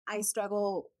I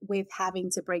struggle with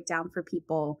having to break down for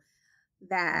people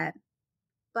that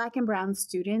Black and brown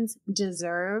students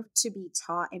deserve to be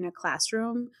taught in a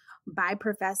classroom by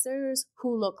professors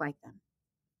who look like them.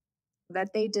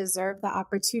 That they deserve the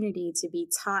opportunity to be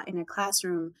taught in a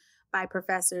classroom by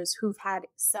professors who've had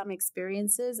some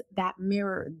experiences that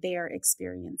mirror their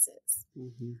experiences.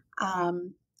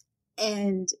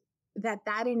 And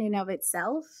that in and of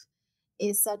itself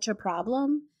is such a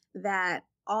problem that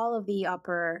all of the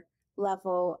upper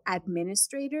level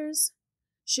administrators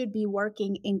should be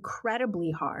working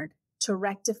incredibly hard to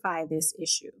rectify this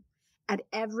issue at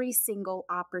every single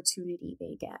opportunity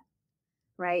they get,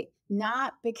 right?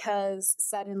 Not because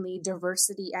suddenly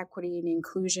diversity, equity, and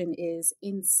inclusion is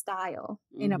in style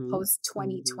in a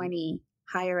post-2020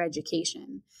 higher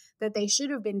education, that they should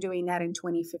have been doing that in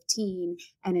 2015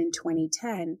 and in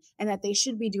 2010, and that they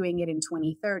should be doing it in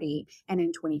 2030 and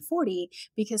in 2040,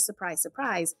 because surprise,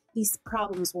 surprise, these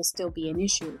problems will still be an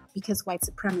issue because white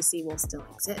supremacy will still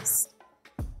exist.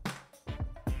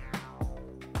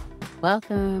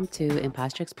 Welcome to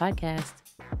Impostrix Podcast,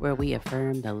 where we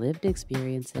affirm the lived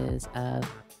experiences of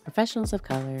professionals of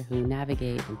color who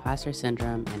navigate imposter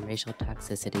syndrome and racial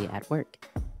toxicity at work.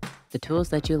 The tools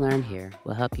that you learn here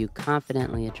will help you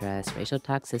confidently address racial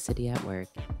toxicity at work,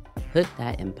 put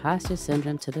that imposter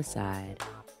syndrome to the side,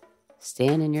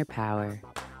 stand in your power,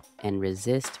 and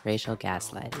resist racial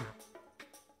gaslighting.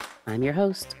 I'm your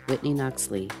host, Whitney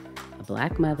Knox-Lee, a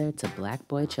Black mother to Black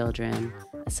boy children,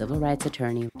 a civil rights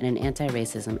attorney, and an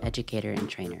anti-racism educator and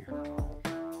trainer.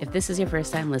 If this is your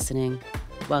first time listening,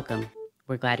 welcome.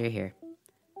 We're glad you're here.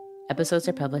 Episodes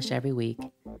are published every week.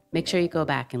 Make sure you go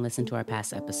back and listen to our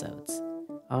past episodes.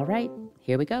 All right,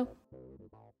 here we go.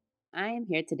 I am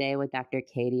here today with Dr.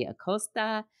 Katie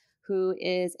Acosta, who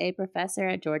is a professor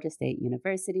at Georgia State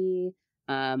University.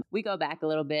 We go back a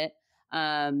little bit,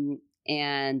 and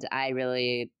I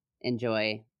really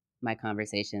enjoy my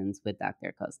conversations with Dr.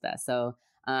 Acosta. So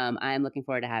I'm looking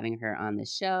forward to having her on the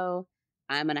show.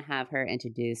 I'm going to have her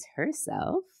introduce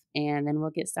herself, and then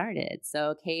we'll get started.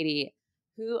 So, Katie,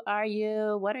 who are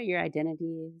you? What are your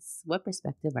identities? What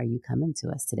perspective are you coming to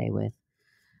us today with?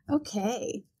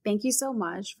 Okay. Thank you so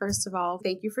much. First of all,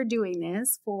 thank you for doing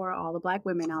this for all the Black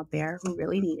women out there who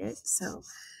really need it. So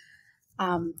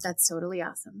that's totally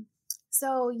awesome.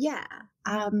 So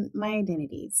my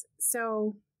identities.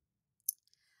 So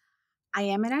I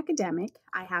am an academic.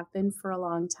 I have been for a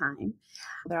long time.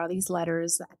 There are these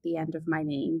letters at the end of my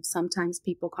name. Sometimes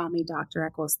people call me Dr.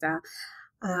 Acosta.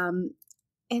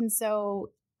 And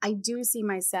so I do see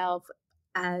myself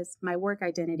as my work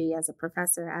identity as a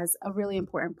professor as a really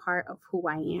important part of who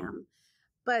I am.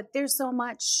 But there's so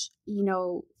much,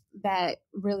 that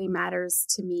really matters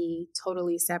to me,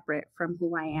 totally separate from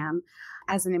who I am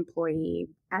as an employee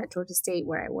at Georgia State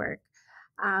where I work.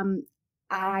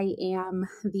 I am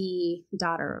the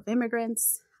daughter of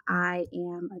immigrants. I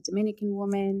am a Dominican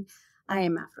woman. I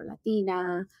am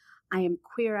Afro-Latina. I am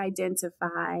queer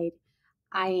identified.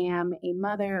 I am a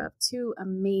mother of two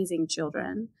amazing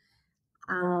children.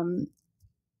 And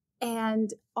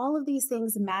all of these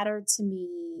things matter to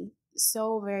me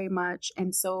so very much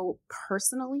and so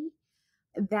personally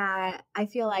that I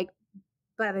feel like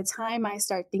by the time I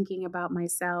start thinking about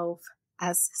myself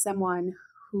as someone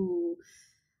who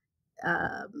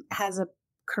has a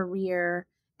career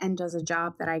and does a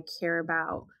job that I care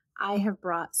about, I have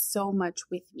brought so much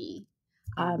with me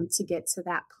to get to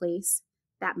that place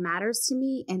that matters to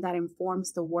me and that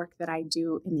informs the work that I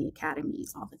do in the academy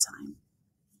all the time.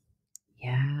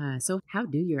 Yeah. So how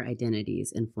do your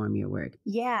identities inform your work?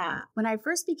 Yeah. When I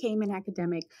first became an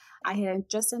academic, I had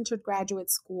just entered graduate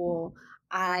school.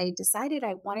 I decided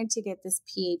I wanted to get this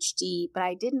PhD, but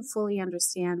I didn't fully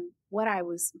understand what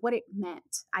it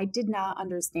meant. I did not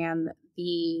understand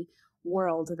the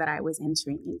world that I was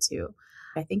entering into.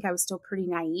 I think I was still pretty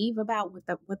naive about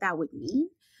what that would mean.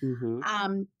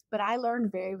 But I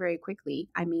learned very, very quickly.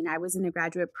 I mean, I was in a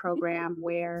graduate program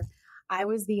where I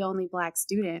was the only Black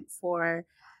student for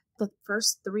the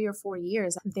first 3 or 4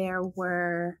 years. There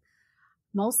were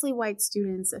mostly white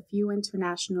students, a few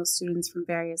international students from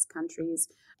various countries.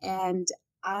 And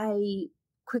I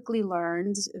quickly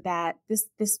learned that this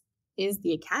is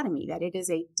the academy, that it is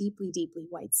a deeply, deeply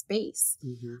white space.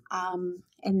 And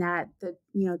that the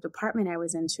department I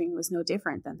was entering was no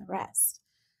different than the rest.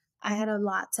 I had a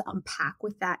lot to unpack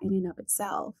with that in and of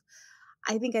itself.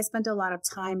 I think I spent a lot of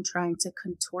time trying to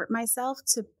contort myself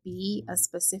to be a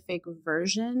specific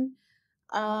version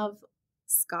of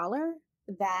scholar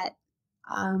that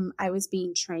I was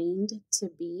being trained to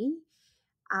be,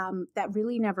 that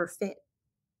really never fit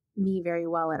me very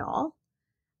well at all.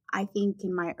 I think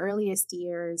in my earliest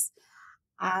years,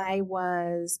 I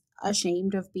was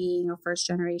ashamed of being a first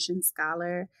generation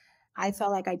scholar. I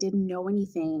felt like I didn't know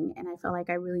anything, and I felt like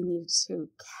I really needed to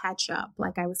catch up.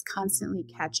 Like I was constantly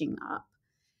catching up.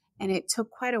 And it took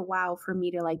quite a while for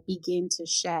me to like begin to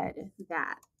shed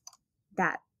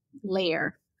that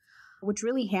layer, which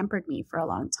really hampered me for a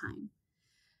long time.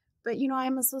 But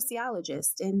I'm a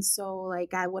sociologist, and so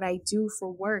like what I do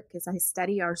for work is I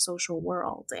study our social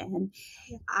world, and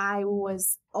I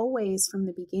was always from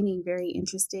the beginning very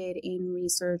interested in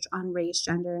research on race,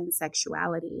 gender, and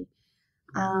sexuality.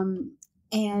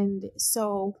 And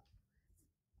so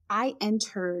I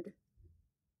entered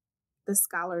the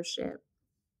scholarship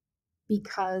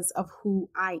because of who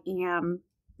I am,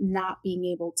 not being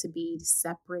able to be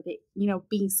separated,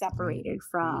 being separated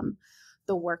from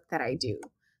the work that I do.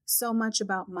 So much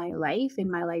about my life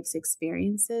and my life's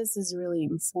experiences has really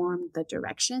informed the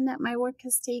direction that my work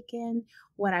has taken,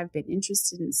 what I've been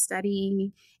interested in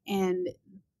studying, and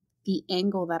the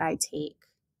angle that I take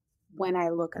when I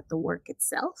look at the work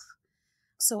itself.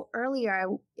 So earlier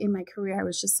in my career, I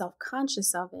was just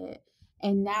self-conscious of it.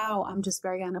 And now I'm just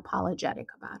very unapologetic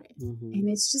about it. Mm-hmm. And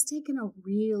it's just taken a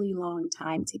really long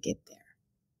time to get there.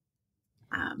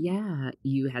 Yeah,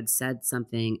 you had said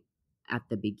something at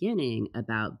the beginning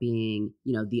about being,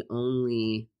 the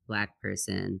only Black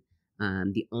person,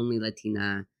 the only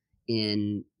Latina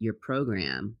in your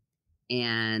program.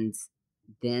 And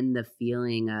then the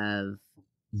feeling of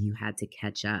you had to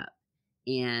catch up.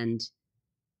 And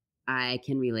I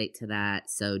can relate to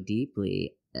that so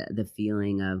deeply. The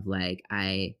feeling of like,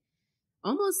 I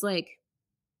almost like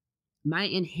my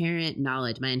inherent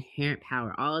knowledge, my inherent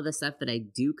power, all of the stuff that I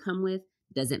do come with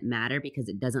doesn't matter because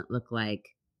it doesn't look like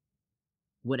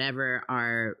whatever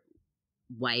our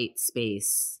white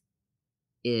space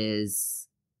is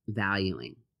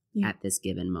valuing at this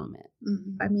given moment.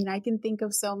 Mm-hmm. I mean, I can think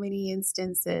of so many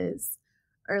instances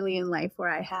early in life where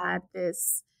I had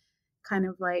this kind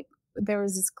of like, there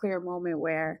was this clear moment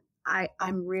where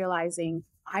I'm realizing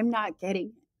I'm not getting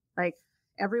it. Like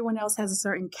everyone else has a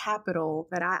certain capital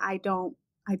that I don't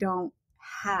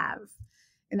have.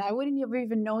 And I wouldn't have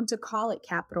even known to call it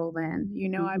capital then.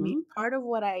 Mm-hmm. I mean, part of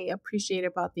what I appreciate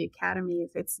about the Academy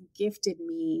is it's gifted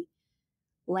me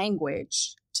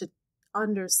language to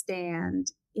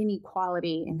understand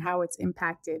inequality and how it's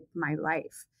impacted my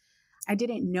life. I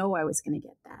didn't know I was going to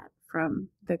get that from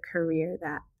the career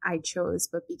that I chose,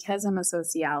 but because I'm a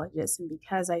sociologist and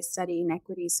because I study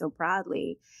inequities so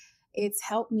broadly, it's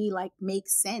helped me like make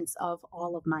sense of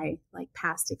all of my like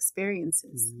past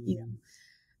experiences,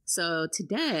 So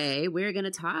today we're going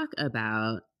to talk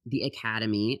about the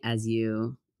Academy, as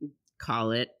you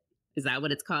call it. Is that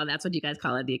what it's called? That's what you guys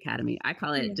call it, the Academy. I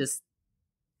call it just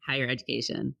higher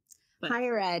education. But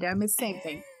higher ed, the same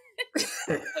thing.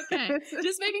 Okay.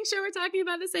 Just making sure we're talking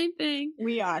about the same thing.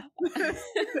 We are.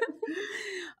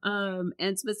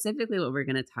 And specifically what we're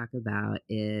going to talk about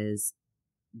is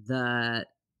the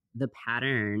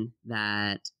pattern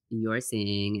that you're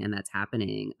seeing and that's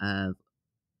happening of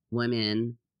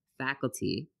women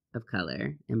faculty of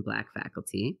color and Black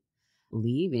faculty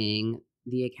leaving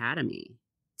the Academy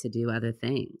to do other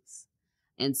things.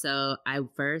 And so I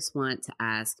first want to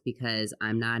ask, because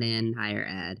I'm not in higher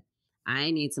ed,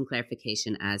 I need some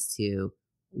clarification as to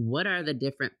what are the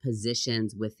different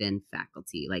positions within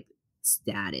faculty, like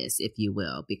status, if you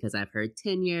will, because I've heard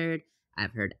tenured,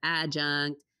 I've heard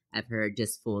adjunct, I've heard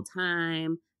just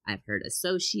full-time, I've heard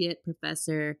associate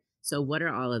professor. So what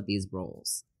are all of these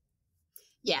roles?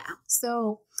 Yeah.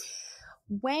 So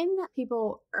when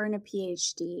people earn a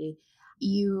PhD,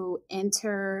 you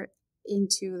enter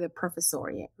into the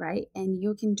professoriate, right? And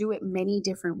you can do it many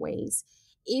different ways.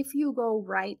 If you go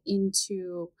right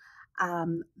into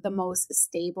the most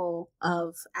stable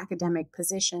of academic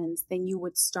positions, then you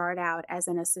would start out as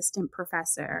an assistant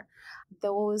professor.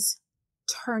 Those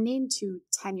turn into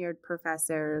tenured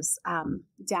professors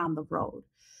down the road.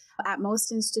 At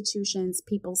most institutions,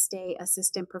 people stay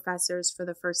assistant professors for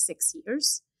the first 6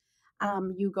 years.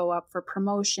 You go up for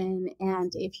promotion,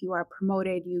 and if you are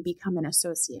promoted, you become an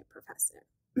associate professor.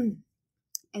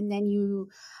 And then you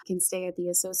can stay at the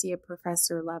associate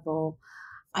professor level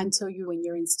until you and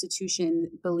your institution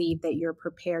believe that you're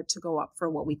prepared to go up for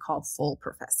what we call full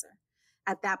professor.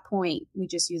 At that point, we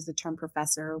just use the term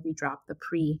professor. We drop the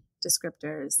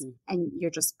pre-descriptors, and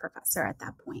you're just professor at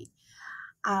that point.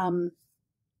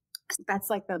 That's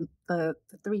like the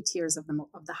 3 tiers of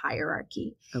the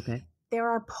hierarchy. Okay. There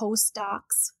are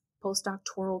postdocs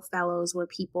postdoctoral fellows where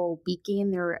people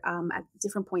begin their at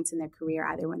different points in their career,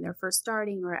 either when they're first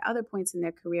starting or at other points in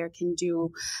their career, can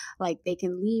do like they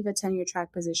can leave a tenure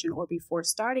track position, or before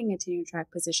starting a tenure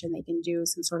track position, they can do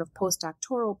some sort of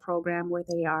postdoctoral program where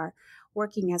they are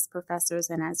working as professors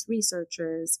and as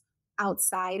researchers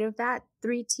outside of that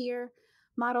 3-tier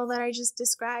model that I just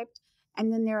described.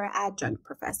 And then there are adjunct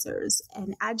professors.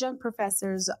 And adjunct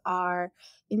professors are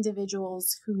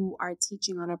individuals who are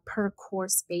teaching on a per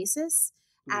course basis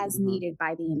as needed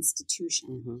by the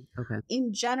institution. Okay.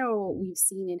 In general, what we've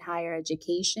seen in higher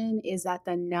education is that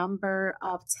the number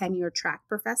of tenure track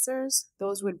professors,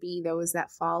 those would be those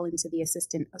that fall into the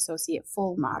assistant associate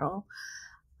full model,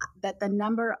 that the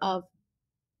number of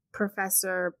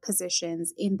professor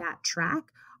positions in that track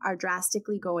are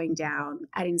drastically going down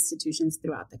at institutions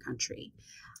throughout the country.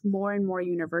 More and more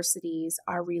universities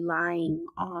are relying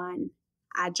on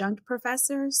adjunct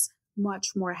professors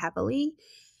much more heavily.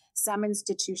 Some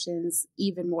institutions,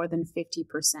 even more than 50%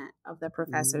 of the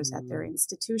professors at their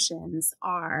institutions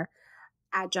are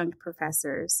adjunct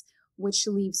professors, which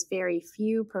leaves very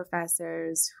few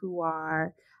professors who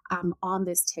are on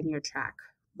this tenure track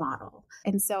model.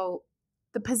 And so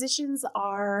the positions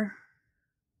are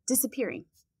disappearing.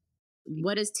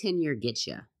 What does tenure get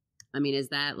you? I mean, is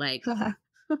that like, why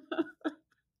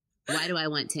do I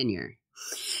want tenure?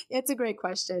 It's a great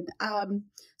question.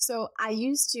 So I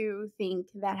used to think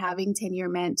that having tenure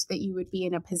meant that you would be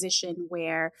in a position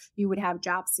where you would have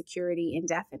job security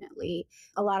indefinitely.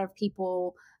 A lot of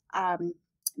people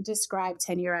describe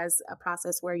tenure as a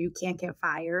process where you can't get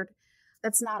fired.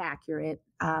 That's not accurate.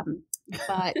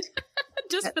 But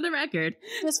just for the record,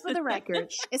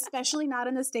 especially not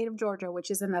in the state of Georgia,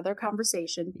 which is another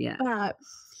conversation. Yeah. But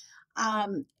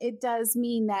it does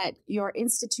mean that your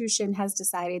institution has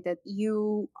decided that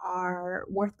you are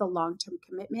worth the long-term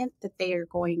commitment, that they are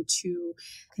going to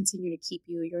continue to keep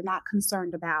you. You're not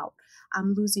concerned about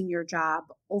losing your job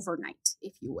overnight,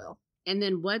 if you will. And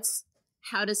then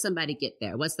how does somebody get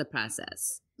there? What's the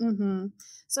process?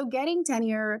 So getting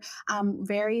tenure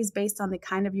varies based on the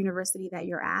kind of university that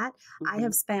you're at. I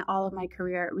have spent all of my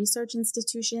career at research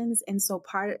institutions. And so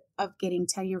part of getting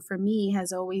tenure for me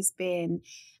has always been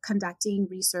conducting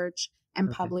research and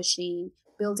publishing,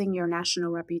 building your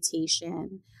national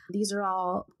reputation. These are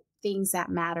all things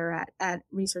that matter at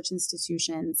research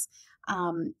institutions.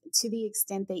 To the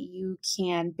extent that you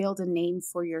can build a name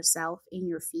for yourself in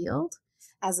your field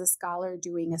as a scholar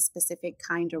doing a specific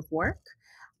kind of work,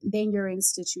 then your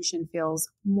institution feels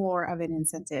more of an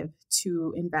incentive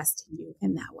to invest in you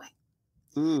in that way.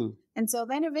 And so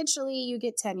then eventually you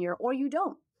get tenure or you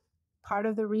don't. Part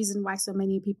of the reason why so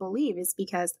many people leave is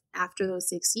because after those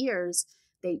 6 years,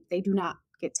 they do not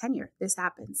get tenure. This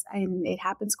happens, and it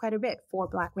happens quite a bit for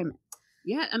Black women.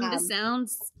 Yeah. I mean, this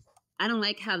sounds, I don't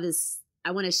like how this,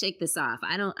 I want to shake this off.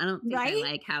 I don't think I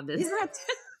like how this.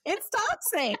 It's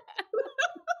toxic.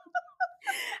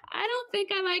 I don't think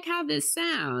I like how this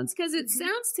sounds, because it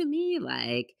sounds to me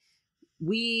like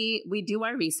we do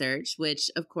our research, which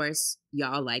of course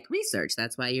y'all like research.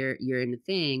 That's why you're in the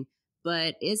thing.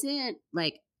 But isn't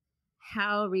like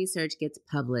how research gets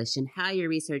published and how your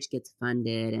research gets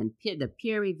funded and the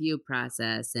peer review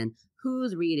process and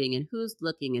who's reading and who's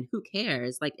looking and who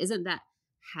cares? Like, isn't that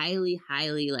highly,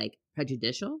 highly like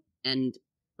prejudicial and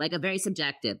like a very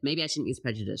subjective? Maybe I shouldn't use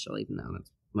prejudicial, even though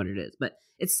that's what it is, but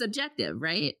it's subjective,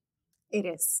 right? It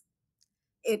is.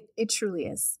 It truly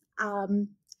is.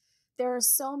 There are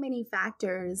so many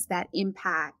factors that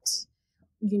impact,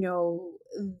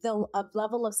 the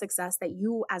level of success that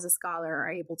you as a scholar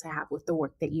are able to have with the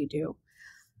work that you do.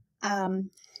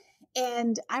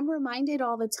 And I'm reminded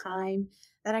all the time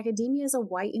that academia is a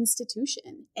white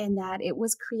institution and that it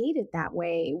was created that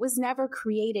way. It was never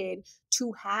created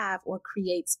to have or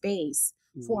create space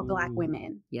for Black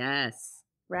women. Yes.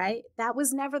 Right? That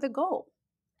was never the goal.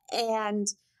 And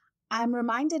I'm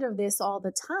reminded of this all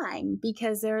the time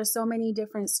because there are so many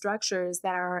different structures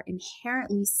that are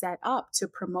inherently set up to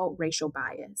promote racial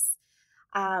bias.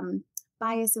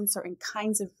 Bias in certain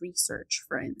kinds of research,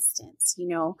 for instance,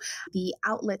 the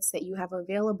outlets that you have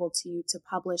available to you to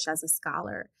publish as a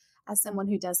scholar, as someone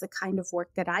who does the kind of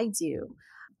work that I do,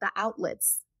 the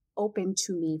outlets open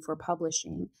to me for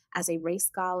publishing as a race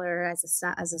scholar,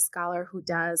 as a scholar who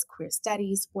does queer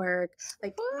studies work.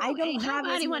 Like, ooh, I don't have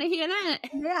nobody want to hear that.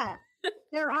 Yeah.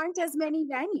 There aren't as many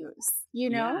venues,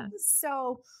 Yeah.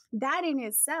 So that in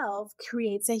itself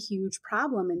creates a huge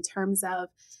problem in terms of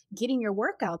getting your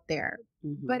work out there.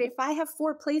 But if I have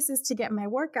 4 places to get my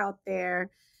work out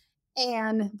there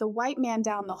and the white man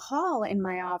down the hall in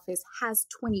my office has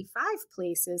 25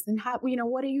 places, then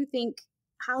what do you think?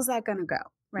 How's that going to go?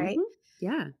 Right?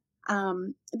 Yeah.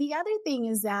 The other thing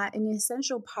is that an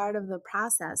essential part of the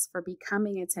process for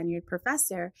becoming a tenured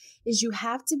professor is you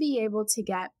have to be able to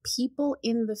get people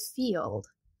in the field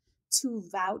to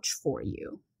vouch for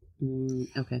you.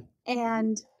 Okay.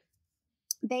 And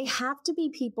they have to be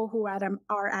people who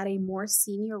are at a more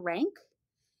senior rank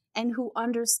and who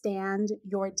understand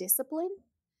your discipline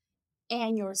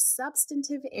and your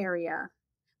substantive area,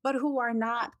 but who are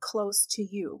not close to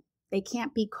you. They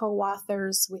can't be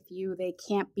co-authors with you. They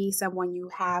can't be someone you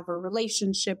have a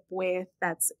relationship with.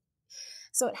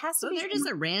 So it has to be. So they're just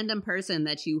a random person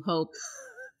that you hope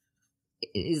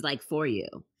is like for you.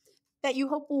 That you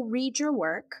hope will read your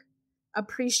work,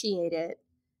 appreciate it,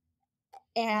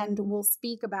 and will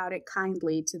speak about it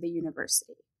kindly to the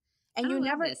university. And you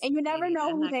never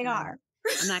know who they are.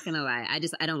 I'm not gonna lie. I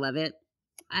don't love it.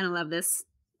 I don't love this.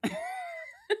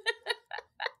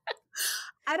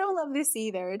 I don't love this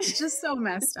either. It's just so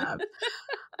messed up.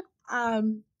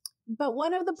 But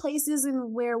one of the places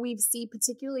in where we see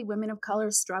particularly women of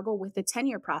color struggle with the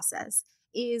tenure process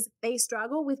is they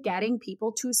struggle with getting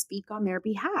people to speak on their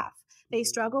behalf. They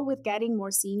struggle with getting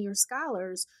more senior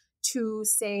scholars to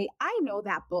say, I know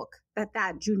that book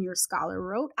that junior scholar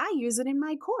wrote. I use it in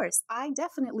my course. I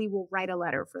definitely will write a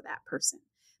letter for that person.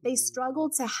 They struggle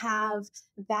to have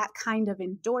that kind of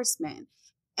endorsement.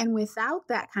 And without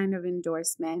that kind of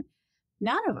endorsement,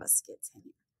 none of us get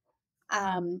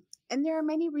tenure. And there are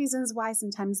many reasons why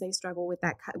sometimes they struggle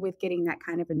with getting that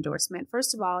kind of endorsement.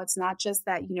 First of all, it's not just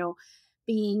that,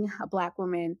 being a Black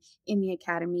woman in the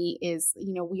academy is,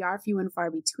 we are few and far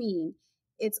between.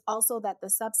 It's also that the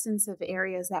substantive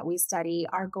areas that we study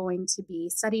are going to be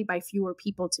studied by fewer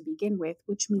people to begin with,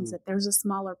 which means that there's a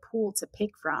smaller pool to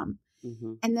pick from.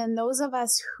 Mm-hmm. And then those of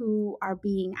us who are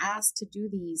being asked to do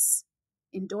these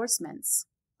endorsements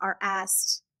are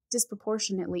asked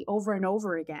disproportionately over and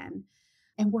over again,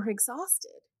 and we're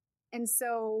exhausted. And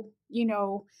so,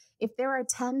 if there are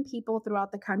 10 people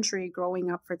throughout the country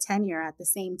growing up for tenure at the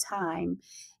same time,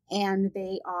 and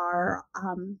they are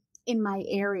in my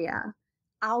area,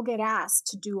 I'll get asked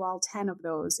to do all 10 of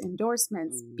those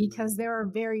endorsements because there are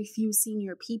very few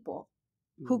senior people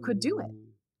who could do it.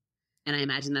 And I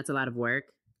imagine that's a lot of work.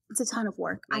 It's a ton of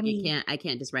work. Like I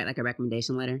can't just write like a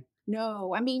recommendation letter.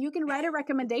 No, you can write a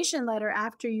recommendation letter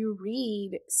after you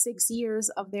read 6 years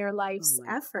of their life's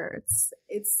efforts.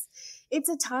 It's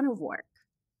a ton of work.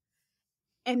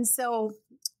 And so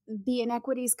the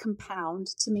inequities compound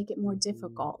to make it more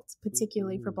difficult,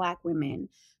 particularly for Black women,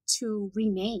 to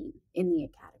remain in the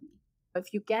academy.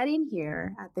 If you get in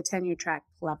here at the tenure track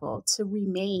level, to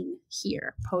remain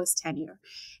here post-tenure,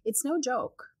 it's no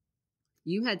joke.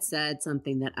 You had said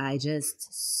something that I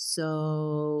just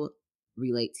so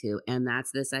relate to, and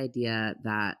that's this idea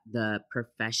that the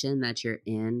profession that you're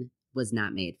in was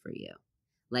not made for you.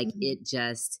 Like it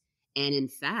just, and in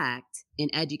fact,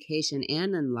 in education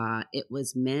and in law, it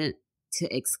was meant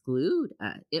to exclude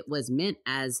us. It was meant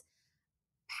as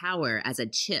power, as a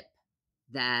chip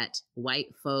that white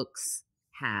folks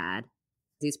had.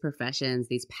 These professions,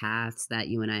 these paths that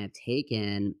you and I have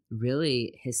taken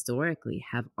really historically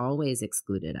have always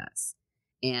excluded us.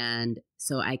 And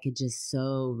so I could just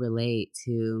so relate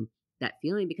to that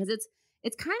feeling because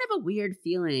it's kind of a weird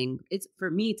feeling. It's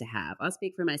for me to have. I'll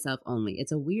speak for myself only.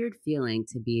 It's a weird feeling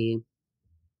to be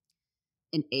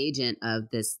an agent of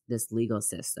this legal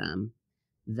system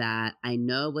that I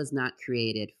know was not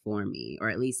created for me, or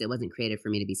at least it wasn't created for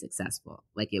me to be successful.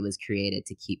 Like it was created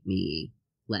to keep me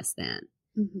less than.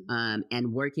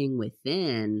 And working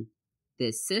within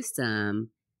this system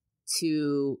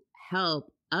to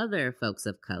help other folks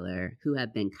of color who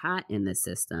have been caught in the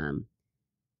system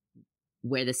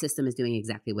where the system is doing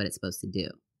exactly what it's supposed to do.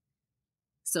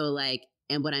 So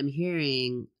and what I'm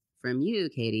hearing from you,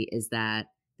 Katie, is that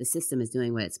the system is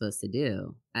doing what it's supposed to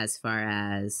do as far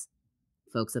as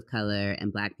folks of color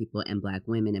and Black people and Black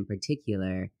women in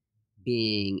particular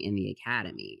being in the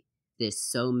academy. There's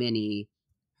so many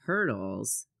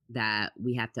hurdles that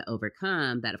we have to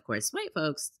overcome that, of course, white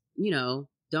folks,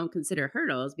 don't consider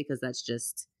hurdles because that's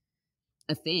just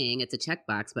a thing. It's a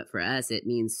checkbox. But for us, it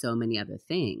means so many other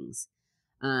things.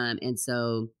 And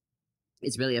so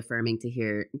it's really affirming to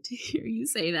hear you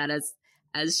say that as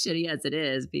shitty as it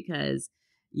is, because,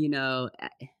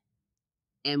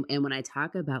 and when I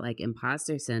talk about like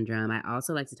imposter syndrome, I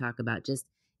also like to talk about just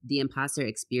the imposter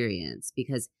experience,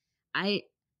 because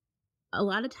a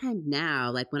lot of time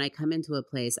now, like when I come into a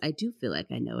place, I do feel like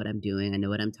I know what I'm doing. I know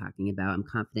what I'm talking about. I'm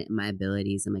confident in my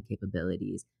abilities and my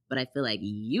capabilities, but I feel like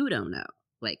you don't know,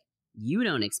 like you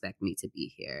don't expect me to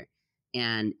be here.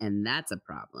 And that's a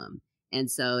problem. And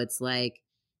so it's like,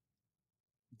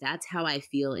 that's how I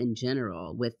feel in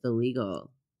general with the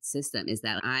legal system is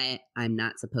that I'm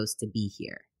not supposed to be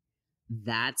here.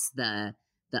 That's the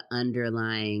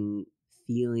underlying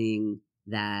feeling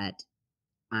that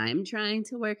I'm trying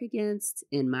to work against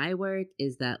in my work,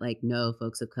 is that like, no,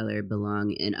 folks of color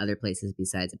belong in other places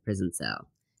besides a prison cell,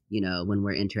 when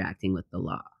we're interacting with the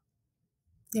law.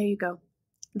 There you go.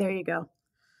 There you go.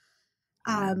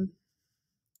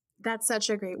 That's such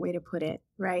a great way to put it,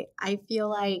 right? I feel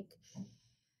like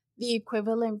the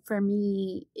equivalent for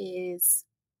me is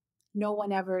no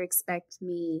one ever expects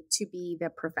me to be the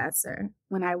professor.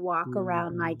 When I walk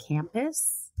around my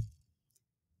campus,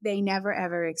 they never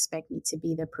ever expect me to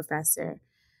be the professor.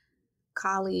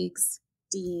 Colleagues,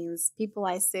 deans, people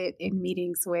I sit in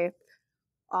meetings with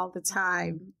all the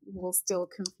time will still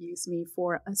confuse me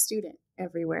for a student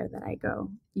everywhere that I go.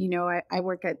 I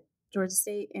work at Georgia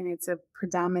State, and it's a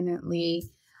predominantly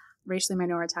racially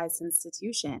minoritized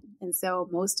institution. And so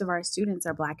most of our students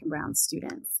are Black and brown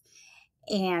students.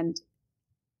 And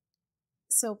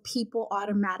so people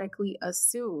automatically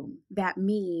assume that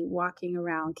me walking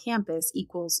around campus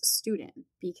equals student,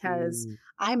 because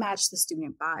I match the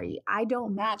student body. I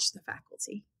don't match the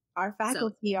faculty. Our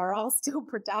faculty are all still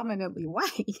predominantly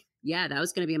white. Yeah, that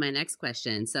was going to be my next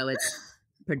question. So it's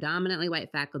predominantly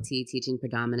white faculty teaching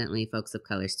predominantly folks of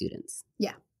color students.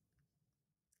 Yeah.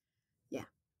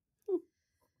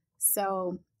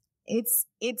 So it's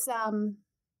an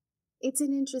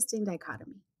interesting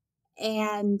dichotomy.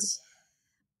 And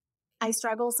I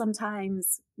struggle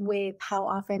sometimes with how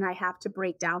often I have to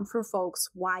break down for folks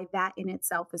why that in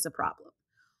itself is a problem.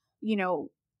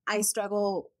 I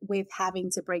struggle with having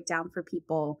to break down for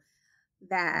people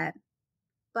that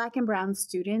Black and brown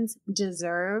students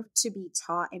deserve to be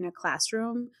taught in a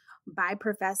classroom by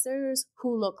professors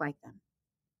who look like them.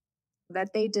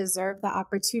 That they deserve the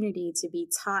opportunity to be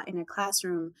taught in a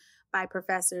classroom by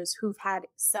professors who've had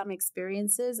some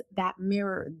experiences that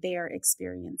mirror their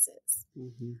experiences.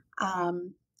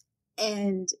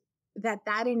 And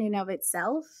that in and of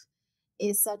itself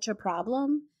is such a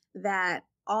problem that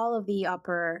all of the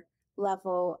upper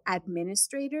level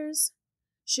administrators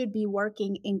should be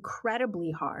working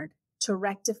incredibly hard to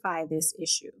rectify this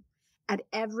issue at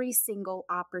every single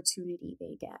opportunity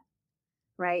they get,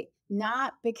 right?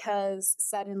 Not because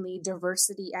suddenly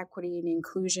diversity, equity, and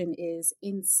inclusion is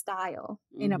in style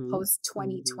in a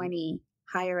post-2020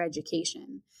 higher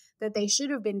education, that they should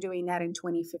have been doing that in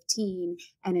 2015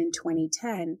 and in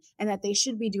 2010, and that they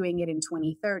should be doing it in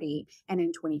 2030 and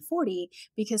in 2040,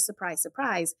 because surprise,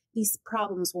 surprise, these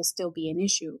problems will still be an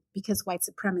issue because white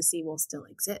supremacy will still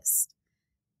exist.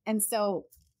 And so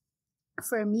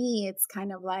for me, it's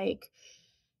kind of like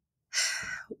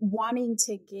wanting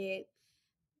to get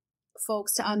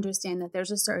folks to understand that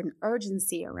there's a certain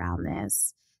urgency around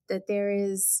this, that there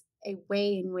is a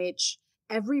way in which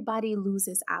everybody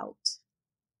loses out.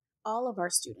 All of our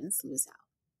students lose out,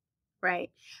 right?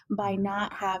 By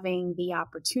not having the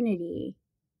opportunity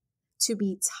to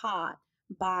be taught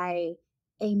by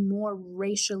a more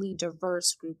racially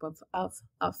diverse group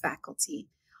of faculty.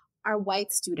 Our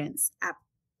white students at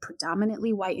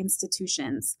predominantly white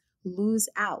institutions lose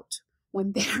out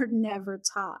when they're never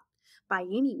taught by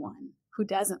anyone who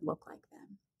doesn't look like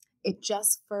them. It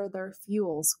just further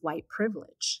fuels white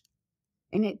privilege.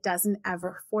 And it doesn't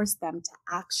ever force them to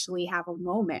actually have a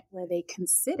moment where they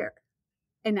consider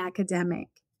an academic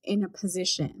in a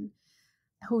position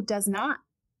who does not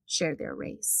share their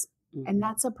race. And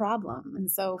that's a problem.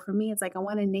 And so for me, it's like I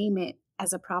want to name it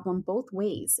as a problem both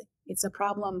ways. It's a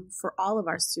problem for all of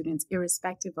our students,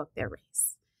 irrespective of their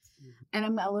race. And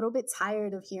I'm a little bit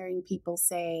tired of hearing people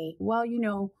say, well,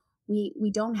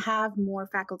 we don't have more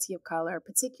faculty of color,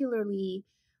 particularly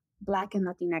Black and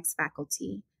Latinx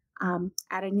faculty.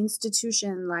 At an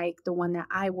institution like the one that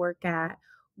I work at,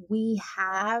 we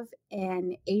have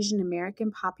an Asian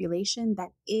American population that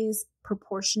is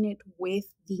proportionate with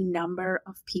the number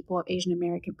of people of Asian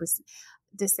American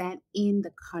descent in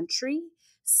the country.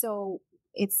 So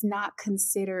it's not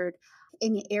considered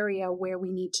an area where we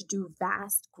need to do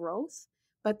vast growth,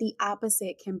 but the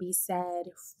opposite can be said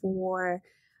for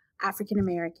African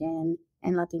American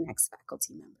and Latinx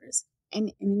faculty members.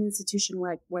 And in an institution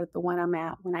where the one I'm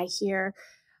at, when I hear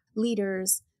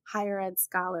leaders, higher ed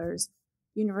scholars,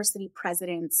 university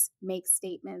presidents make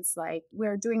statements like,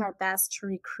 we're doing our best to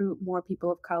recruit more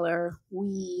people of color.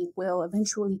 We will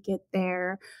eventually get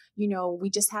there. We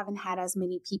just haven't had as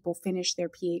many people finish their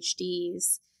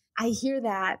PhDs. I hear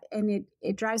that and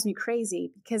it drives me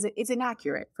crazy because it's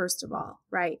inaccurate, first of all,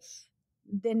 right?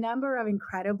 the number of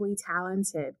incredibly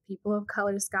talented people of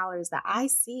color scholars that I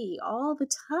see all the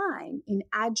time in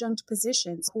adjunct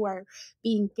positions who are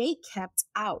being gate-kept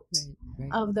out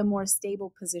of the more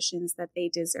stable positions that they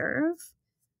deserve,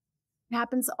 it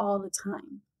happens all the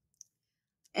time.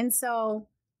 And so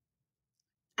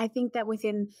I think that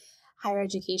within higher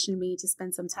education, we need to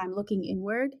spend some time looking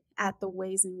inward at the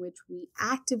ways in which we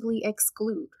actively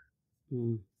exclude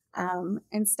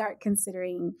and start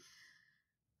considering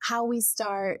how we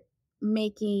start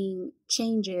making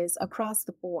changes across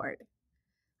the board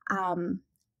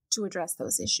to address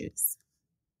those issues.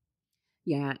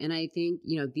 Yeah. And I think,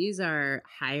 these are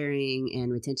hiring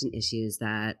and retention issues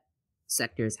that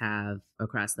sectors have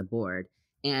across the board.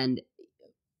 And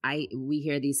we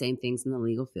hear these same things in the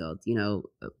legal field,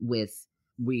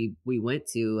 we went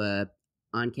to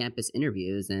on-campus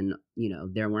interviews and,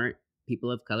 there weren't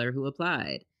people of color who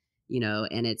applied,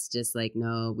 and it's just like,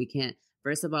 no, we can't.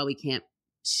 First of all, we can't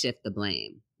shift the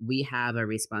blame. We have a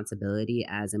responsibility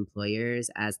as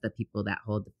employers, as the people that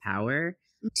hold the power,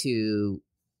 to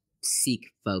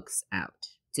seek folks out,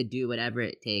 to do whatever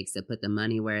it takes to put the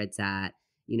money where it's at.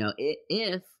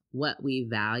 If what we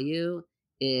value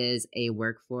is a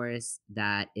workforce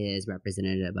that is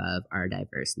representative of our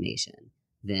diverse nation,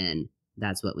 then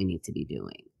that's what we need to be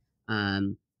doing.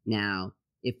 Now,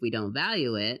 if we don't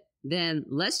value it, then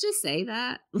let's just say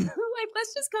that.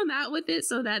 Let's just come out with it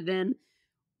so that then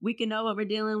we can know what we're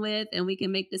dealing with and we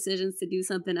can make decisions to do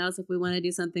something else if we want to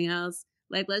do something else.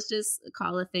 Let's just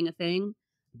call a thing.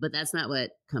 But that's not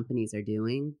what companies are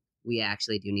doing. We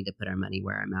actually do need to put our money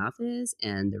where our mouth is,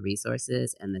 and the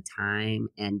resources and the time,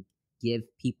 and give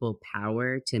people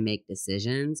power to make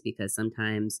decisions, because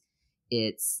sometimes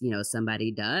it's,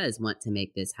 somebody does want to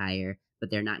make this hire, but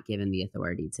they're not given the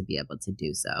authority to be able to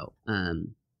do so.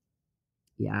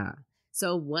 Yeah.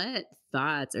 So what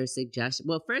thoughts or suggestions?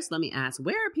 Well, first, let me ask,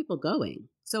 where are people going?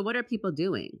 So what are people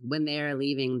doing when they're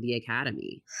leaving the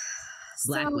academy?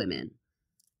 Black women.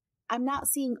 I'm not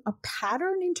seeing a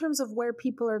pattern in terms of where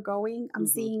people are going. I'm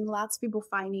seeing lots of people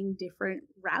finding different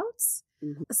routes.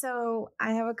 So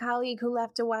I have a colleague who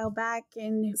left a while back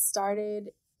and started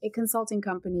a consulting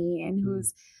company, and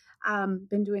who's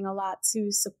been doing a lot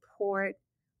to support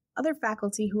other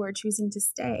faculty who are choosing to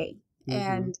stay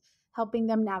and helping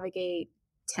them navigate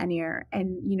tenure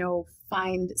and,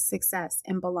 find success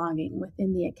and belonging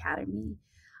within the academy.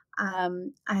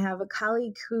 I have a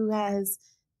colleague who has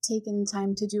taken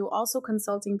time to do also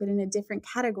consulting, but in a different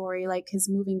category, like his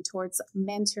moving towards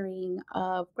mentoring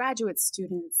of graduate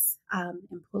students and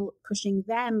pushing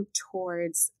them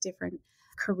towards different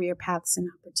career paths and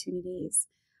opportunities.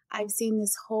 I've seen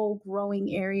this whole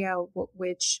growing area,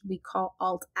 which we call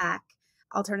alt-ac,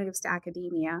 alternatives to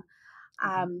academia.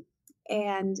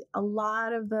 And a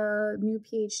lot of the new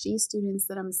PhD students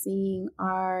that I'm seeing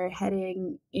are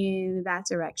heading in that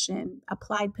direction,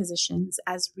 applied positions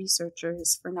as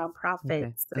researchers for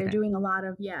nonprofits. They're doing a lot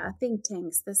of, think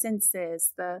tanks, the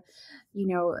census, so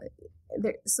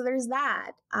there's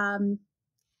that.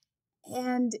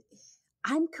 And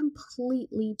I'm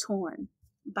completely torn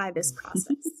by this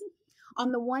process.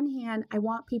 On the one hand, I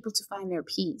want people to find their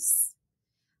peace.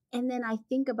 And then I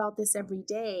think about this every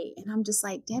day and I'm just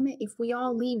like, damn it, if we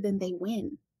all leave, then they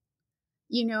win.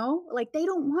 They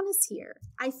don't want us here.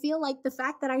 I feel like the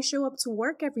fact that I show up to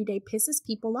work every day pisses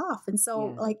people off. And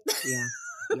so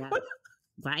yeah.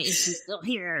 Why is she still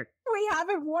here? We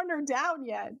haven't worn her down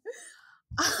yet.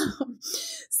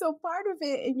 So part of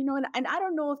it, and I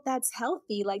don't know if that's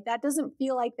healthy. That doesn't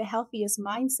feel like the healthiest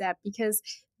mindset, because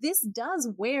this does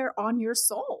wear on your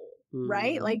soul,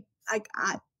 right?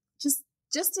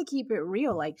 Just to keep it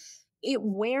real, it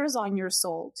wears on your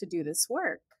soul to do this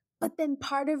work. But then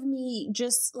part of me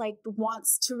just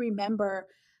wants to remember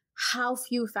how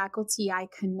few faculty I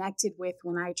connected with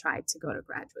when I tried to go to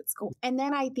graduate school. And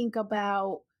then I think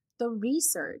about the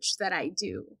research that I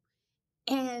do,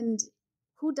 and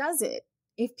who does it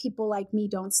if people like me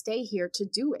don't stay here to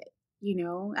do it?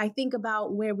 I think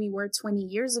about where we were 20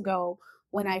 years ago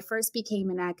when I first became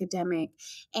an academic,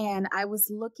 and I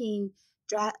was looking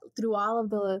through all of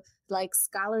the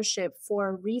scholarship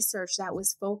for research that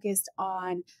was focused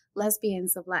on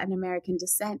lesbians of Latin American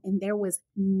descent. And there was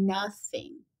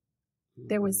nothing.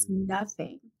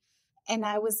 And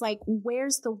I was like,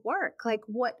 where's the work?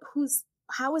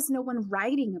 How is no one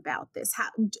writing about this? How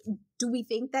do we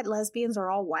think that lesbians are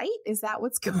all white? Is that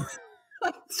what's going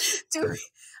on?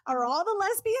 Are all the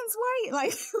lesbians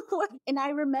white? What? And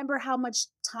I remember how much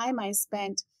time I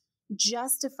spent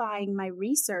justifying my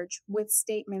research with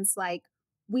statements like,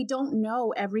 we don't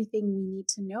know everything we need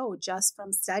to know just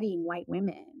from studying white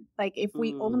women. Like if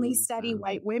we only study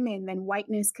white women, then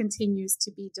whiteness continues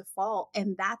to be default,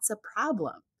 and that's a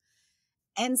problem.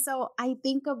 And so I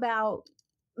think about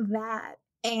that,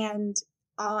 and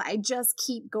I just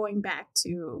keep going back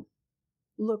to,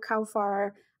 look how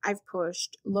far I've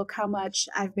pushed, look how much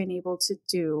I've been able to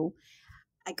do.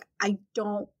 Like, I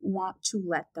don't want to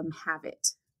let them have it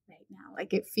right now.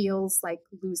 Like, it feels like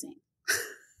losing.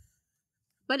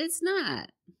 But it's not.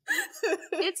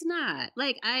 It's not.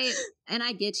 Like, I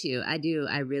get you. I do.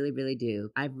 I really, really do.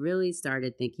 I've really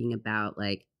started thinking about,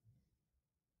 like,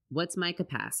 what's my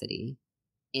capacity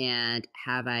and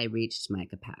have I reached my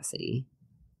capacity?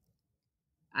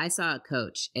 I saw a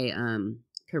coach, a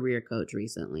career coach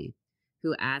recently,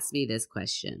 who asked me this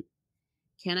question: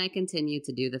 can I continue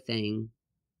to do the thing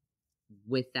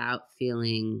without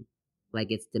feeling like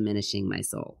it's diminishing my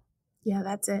soul? Yeah,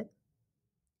 that's it.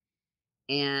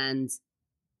 And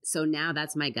so now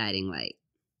that's my guiding light.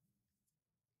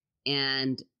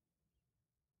 And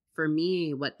for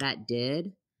me, what that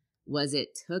did was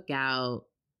it took out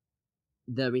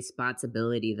the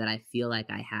responsibility that I feel like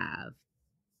I have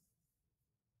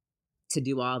to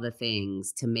do all the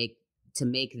things to make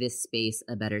this space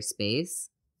a better space,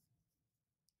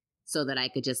 so that I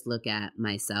could just look at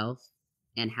myself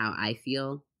and how I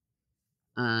feel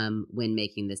when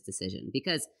making this decision.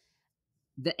 Because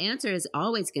the answer is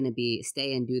always going to be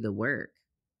stay and do the work.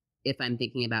 If I'm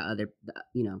thinking about other,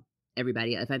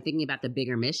 everybody, if I'm thinking about the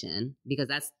bigger mission, because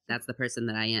that's the person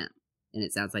that I am. And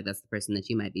it sounds like that's the person that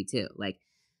you might be too. Like,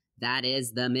 that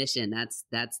is the mission. That's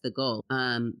the goal.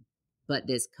 But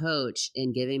this coach,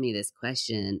 in giving me this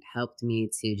question, helped me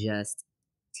to just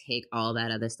take all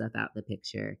that other stuff out the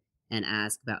picture and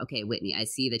ask about, okay, Whitney, I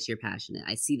see that you're passionate.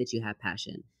 I see that you have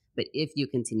passion. But if you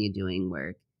continue doing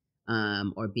work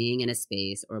or being in a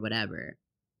space or whatever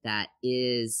that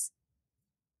is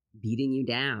beating you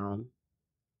down,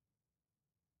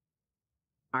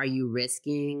 are you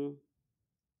risking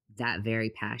that very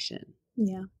passion?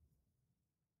 Yeah.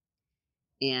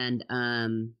 And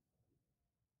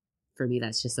for me,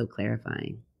 that's just so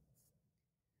clarifying.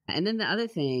 And then the other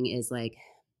thing is, like,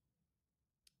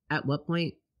 at what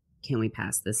point can we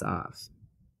pass this off?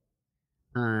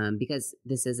 Because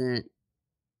this isn't,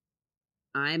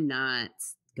 I'm not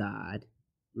God,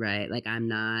 right? Like, I'm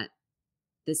not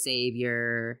the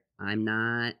savior. I'm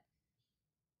not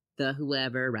the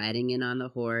whoever riding in on the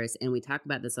horse. And we talk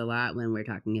about this a lot when we're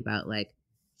talking about, like,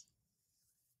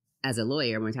 as a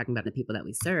lawyer, when we're talking about the people that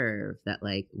we serve, that,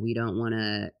 like, we don't want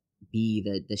to be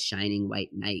the shining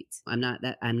white knight. I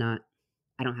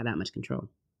don't have that much control.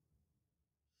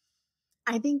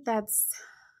 I think that's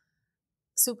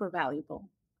super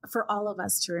valuable for all of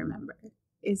us to remember,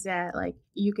 is that, like,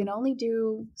 you can only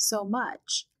do so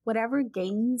much. Whatever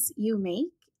gains you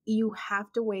make, you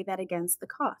have to weigh that against the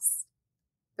cost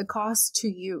to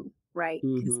you, right?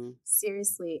 Because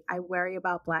seriously, I worry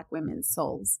about Black women's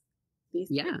souls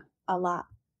a lot,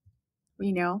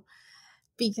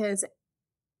 because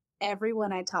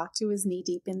everyone I talk to is knee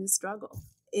deep in the struggle.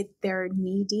 They're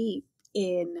knee deep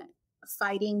in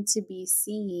fighting to be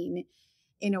seen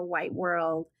in a white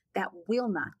world that will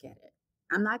not get it.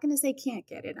 I'm not going to say can't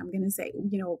get it. I'm going to say,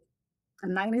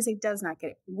 I'm not going to say does not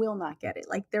get it, will not get it.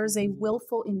 Like, there's a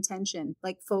willful intention.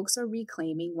 Like, folks are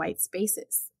reclaiming white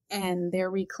spaces, and they're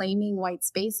reclaiming white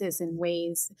spaces in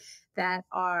ways that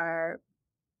are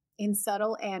in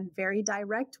subtle and very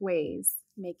direct ways,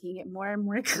 making it more and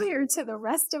more clear to the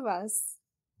rest of us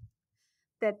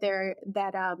that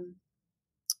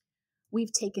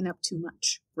we've taken up too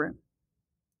much room.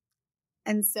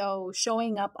 And so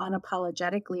showing up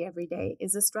unapologetically every day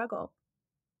is a struggle.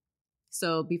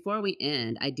 So before we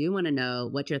end, I do want to know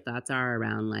what your thoughts are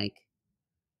around, like,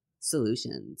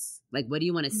 solutions. Like, what do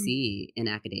you want to see in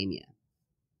academia?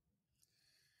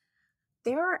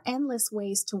 There are endless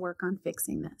ways to work on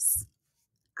fixing this.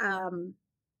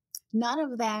 None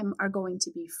of them are going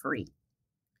to be free,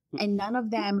 and none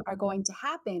of them are going to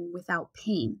happen without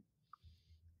pain.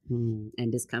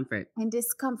 And discomfort.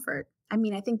 I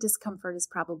mean, I think discomfort is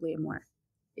probably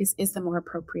is the more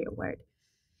appropriate word.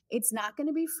 It's not going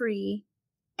to be free,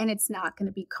 and it's not going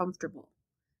to be comfortable,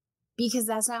 because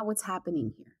that's not what's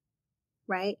happening here,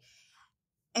 right?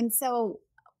 And so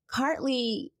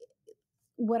partly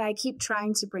what I keep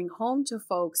trying to bring home to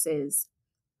folks is,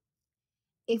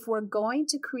 if we're going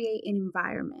to create an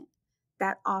environment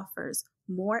that offers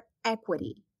more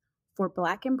equity for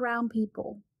Black and brown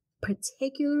people,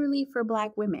 particularly for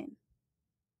Black women,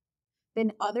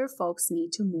 then other folks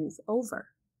need to move over.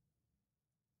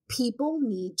 People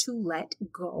need to let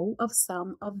go of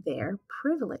some of their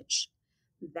privilege.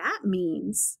 that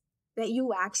means that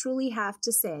you actually have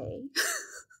to say,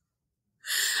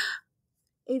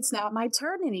 it's not my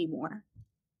turn anymore.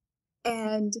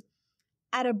 And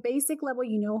at a basic level,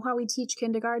 you know how we teach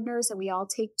kindergartners and we all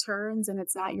take turns and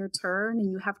it's not your turn and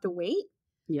you have to wait?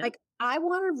 Yeah. Like, I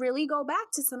want to really go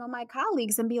back to some of my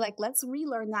colleagues and be like, let's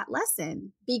relearn that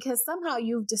lesson, because somehow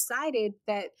you've decided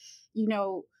that, you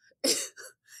know,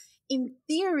 in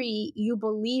theory, you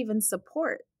believe and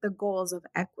support the goals of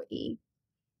equity.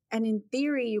 And in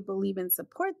theory, you believe and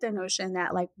support the notion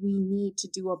that like we need to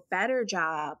do a better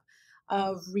job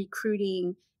of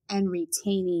recruiting and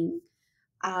retaining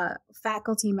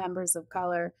faculty members of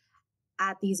color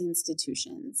at these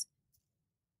institutions.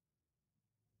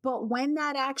 But when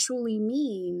that actually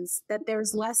means that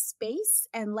there's less space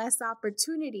and less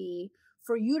opportunity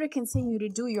for you to continue to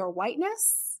do your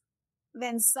whiteness,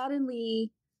 then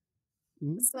suddenly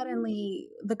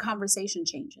the conversation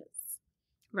changes.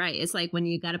 Right. It's like when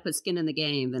you got to put skin in the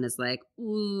game, then it's like,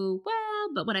 ooh, well,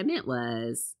 but what I meant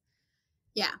was.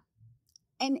 Yeah.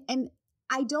 And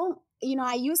I don't, you know,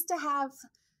 I used to have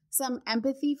some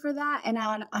empathy for that. And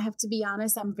I have to be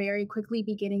honest, I'm very quickly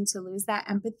beginning to lose that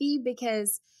empathy,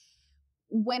 because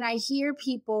when I hear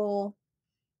people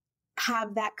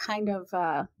have that kind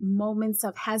of moments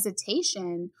of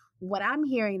hesitation, what I'm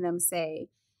hearing them say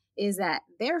is that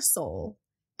their soul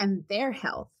and their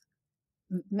health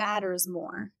matters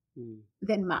more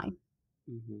than mine.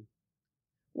 Mm-hmm.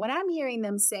 What I'm hearing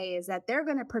them say is that they're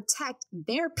going to protect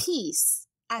their peace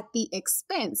at the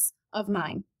expense of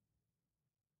mine.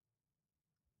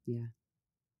 Yeah.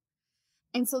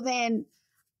 And so then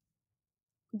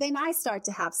I start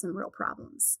to have some real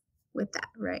problems with that,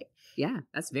 right? Yeah,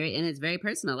 it's very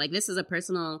personal. Like, this is a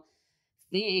personal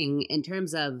thing in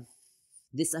terms of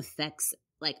this affects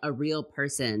like a real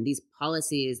person. These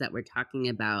policies that we're talking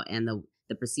about and the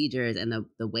procedures and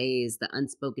the ways, the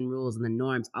unspoken rules and the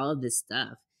norms, all of this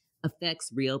stuff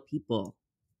affects real people.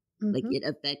 Mm-hmm. Like, it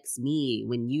affects me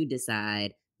when you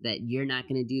decide that you're not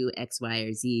going to do X, Y,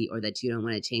 or Z, or that you don't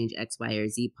want to change X, Y, or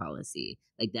Z policy.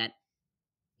 Like that,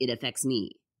 it affects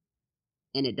me.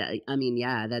 And it does. I mean,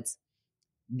 yeah,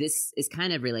 this is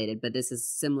kind of related, but this is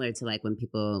similar to like when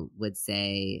people would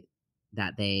say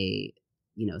that they,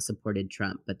 you know, supported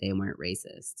Trump, but they weren't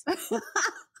racist. Isn't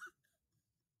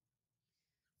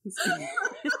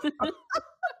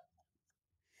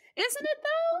it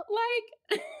though?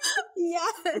 Like,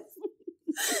 yes.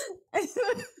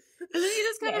 And then you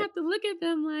just kind of have to look at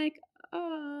them like,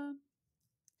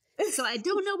 so I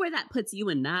don't know where that puts you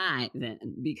and I then,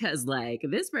 because like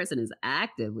this person is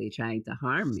actively trying to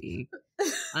harm me.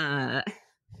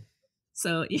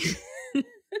 So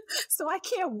so I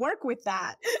can't work with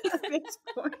that at this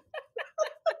point.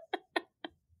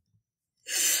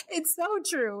 It's so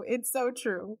true. It's so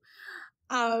true.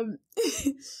 And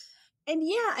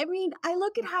yeah, I mean, I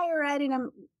look at higher ed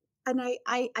and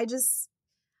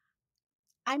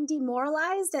I'm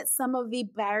demoralized at some of the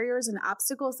barriers and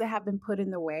obstacles that have been put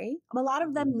in the way. A lot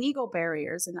of them legal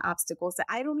barriers and obstacles that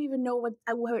I don't even know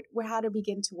how to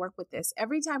begin to work with this.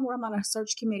 Every time I'm on a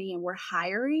search committee and we're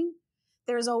hiring,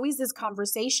 there's always this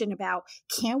conversation about,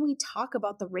 can we talk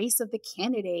about the race of the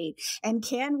candidate? And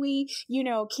can we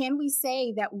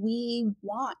say that we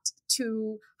want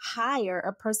to hire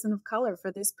a person of color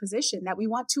for this position, that we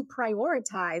want to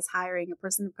prioritize hiring a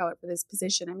person of color for this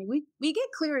position? I mean, we get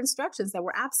clear instructions that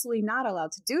we're absolutely not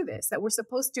allowed to do this, that we're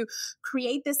supposed to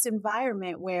create this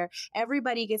environment where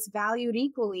everybody gets valued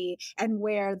equally and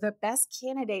where the best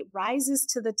candidate rises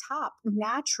to the top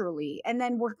naturally. And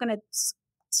then we're going to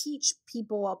teach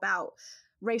people about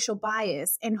racial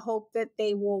bias and hope that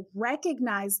they will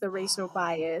recognize the racial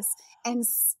bias and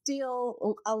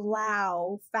still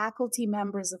allow faculty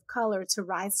members of color to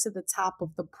rise to the top of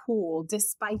the pool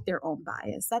despite their own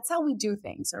bias. That's how we do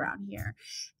things around here.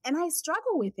 And I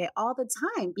struggle with it all the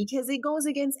time because it goes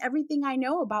against everything I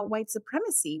know about white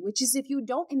supremacy, which is if you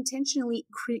don't intentionally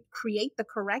create the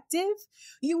corrective,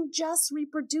 you just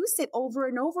reproduce it over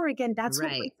and over again. That's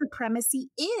right. What white supremacy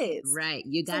is. Right.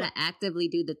 You got to actively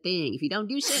do the thing. If you don't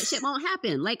do shit won't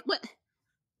happen. Like what?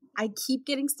 I keep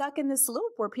getting stuck in this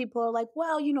loop where people are like,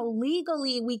 well,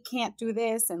 legally we can't do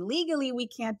this and legally we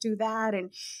can't do that.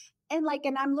 And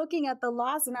I'm looking at the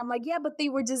laws and I'm like, yeah, but they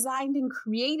were designed and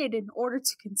created in order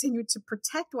to continue to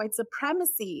protect white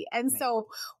supremacy. And right. So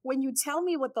when you tell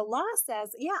me what the law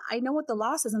says, yeah, I know what the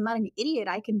law says. I'm not an idiot.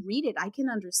 I can read it. I can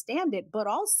understand it. But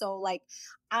also like,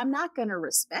 I'm not going to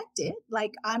respect it.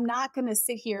 Like, I'm not going to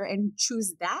sit here and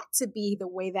choose that to be the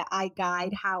way that I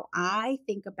guide how I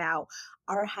think about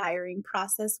our hiring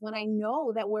process when I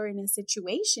know that we're in a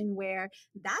situation where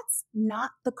that's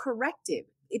not the corrective.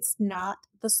 It's not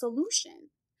the solution.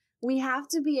 We have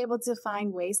to be able to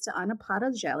find ways to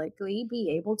unapologetically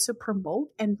be able to promote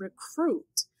and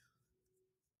recruit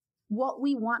what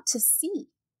we want to see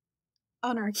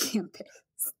on our campus.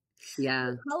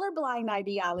 Yeah. Colorblind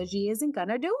ideology isn't going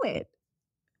to do it.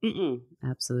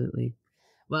 Absolutely.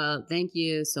 Well, thank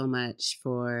you so much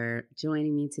for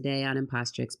joining me today on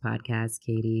Impostrix Podcast,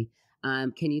 Katie.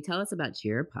 Can you tell us about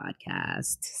your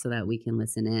podcast so that we can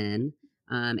listen in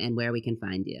and where we can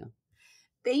find you?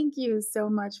 Thank you so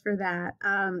much for that.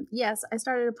 Yes, I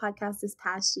started a podcast this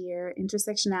past year,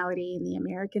 Intersectionality in the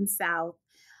American South.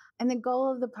 And the goal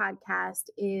of the podcast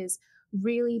is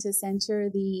really to center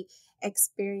the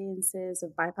experiences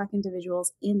of BIPOC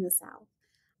individuals in the South.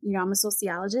 You know, I'm a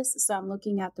sociologist, so I'm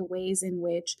looking at the ways in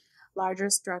which larger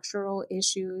structural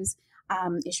issues,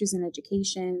 issues in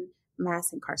education,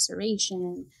 mass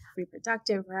incarceration,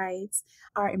 reproductive rights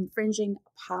are infringing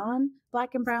upon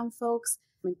Black and Brown folks,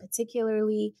 and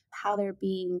particularly how they're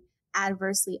being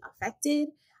adversely affected,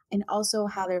 and also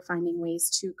how they're finding ways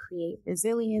to create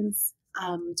resilience.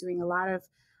 Doing a lot of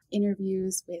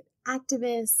interviews with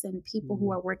activists and people who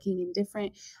are working in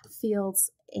different fields.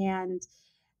 And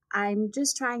I'm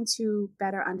just trying to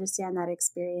better understand that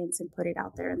experience and put it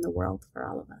out there in the world for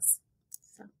all of us.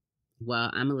 So, well,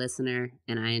 I'm a listener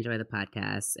and I enjoy the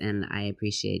podcast, and I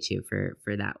appreciate you for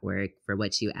that work, for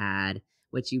what you add,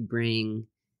 what you bring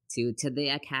to the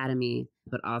academy,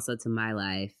 but also to my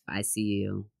life. I see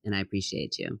you and I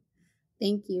appreciate you.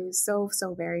 Thank you so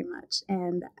very much.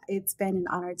 And it's been an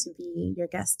honor to be your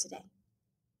guest today.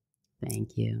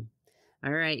 Thank you.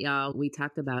 All right, y'all. We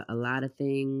talked about a lot of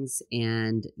things,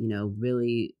 and,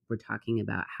 really we're talking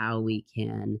about how we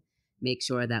can make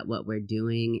sure that what we're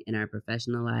doing in our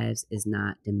professional lives is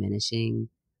not diminishing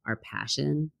our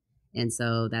passion. And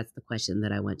so that's the question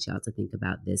that I want y'all to think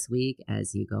about this week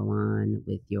as you go on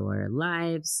with your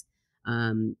lives.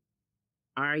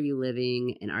 Are you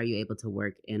living and are you able to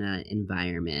work in an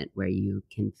environment where you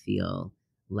can feel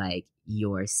like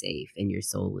you're safe and your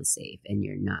soul is safe and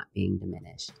you're not being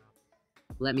diminished?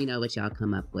 Let me know what y'all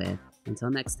come up with. Until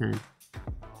next time.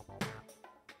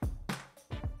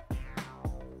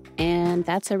 And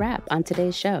that's a wrap on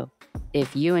today's show.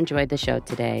 If you enjoyed the show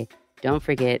today, don't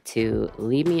forget to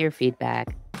leave me your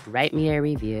feedback, write me a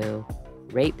review,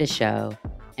 rate the show,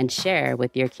 and share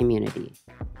with your community.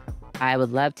 I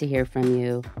would love to hear from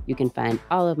you. You can find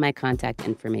all of my contact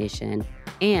information,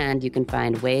 and you can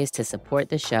find ways to support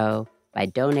the show by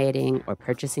donating or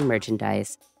purchasing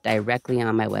merchandise directly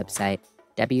on my website,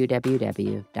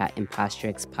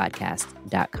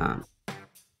 www.impostrixpodcast.com.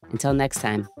 Until next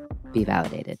time, be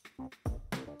validated.